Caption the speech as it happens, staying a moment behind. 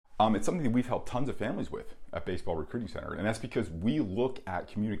It's something that we've helped tons of families with at Baseball Recruiting Center. And that's because we look at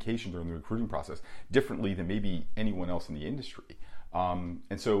communication during the recruiting process differently than maybe anyone else in the industry. And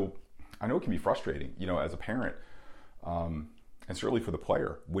so I know it can be frustrating, as a parent, and certainly for the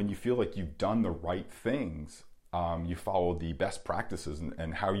player, when you feel like you've done the right things, you followed the best practices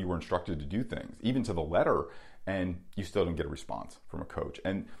and how you were instructed to do things, even to the letter, and you still don't get a response from a coach.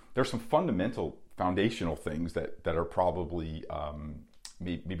 And there's some foundational things that are probably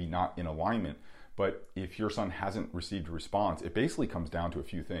maybe not in alignment. But if your son hasn't received a response, it basically comes down to a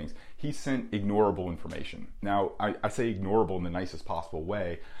few things. He sent ignorable information. Now, I say ignorable in the nicest possible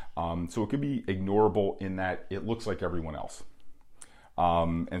way. So it could be ignorable in that it looks like everyone else.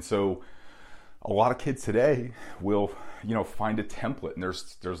 And so a lot of kids today will, find a template, and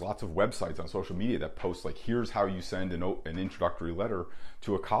there's lots of websites on social media that post like, here's how you send an introductory letter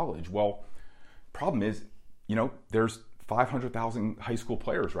to a college. Well, problem is, there's 500,000 high school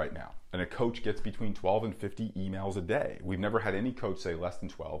players right now, and a coach gets between 12 and 50 emails a day. We've never had any coach say less than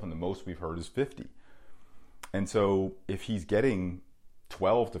 12, and the most we've heard is 50. And so if he's getting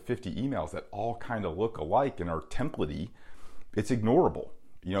 12 to 50 emails that all kind of look alike and are template-y, it's ignorable.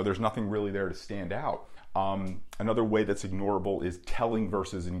 There's nothing really there to stand out. Another way that's ignorable is telling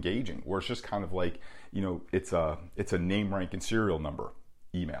versus engaging, where it's just kind of like, it's a name, rank, and serial number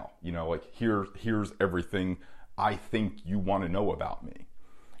email. Like here's everything I think you want to know about me.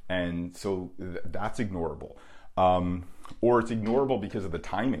 And so that's ignorable. Or it's ignorable because of the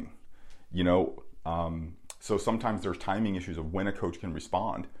timing, so sometimes there's timing issues of when a coach can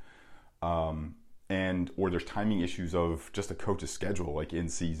respond. Or there's timing issues of just a coach's schedule, like in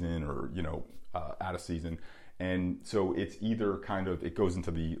season or, out of season. And so it's either it goes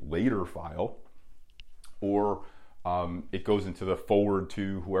into the later file, or it goes into the forward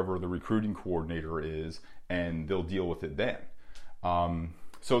to whoever the recruiting coordinator is, and they'll deal with it then.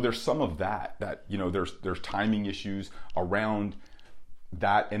 So there's some of that, there's timing issues around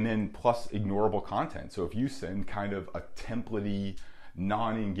that, and then plus ignorable content. So if you send kind of a template-y,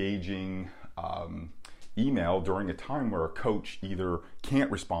 non-engaging email during a time where a coach either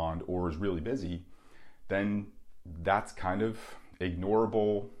can't respond or is really busy, then that's kind of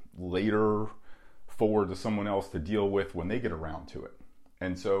ignorable, later forward to someone else to deal with when they get around to it.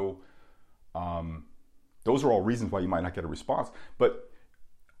 And so those are all reasons why you might not get a response. But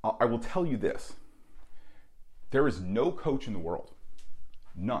I will tell you this. There is no coach in the world,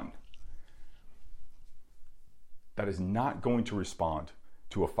 none, that is not going to respond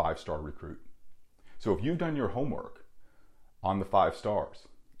to a 5-star recruit. So if you've done your homework on the 5 stars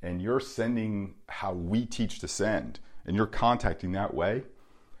and you're sending how we teach to send and you're contacting that way,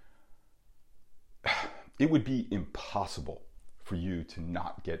 it would be impossible for you to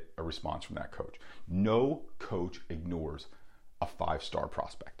not get a response from that coach. No coach ignores a 5-star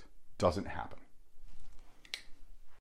prospect. Doesn't happen.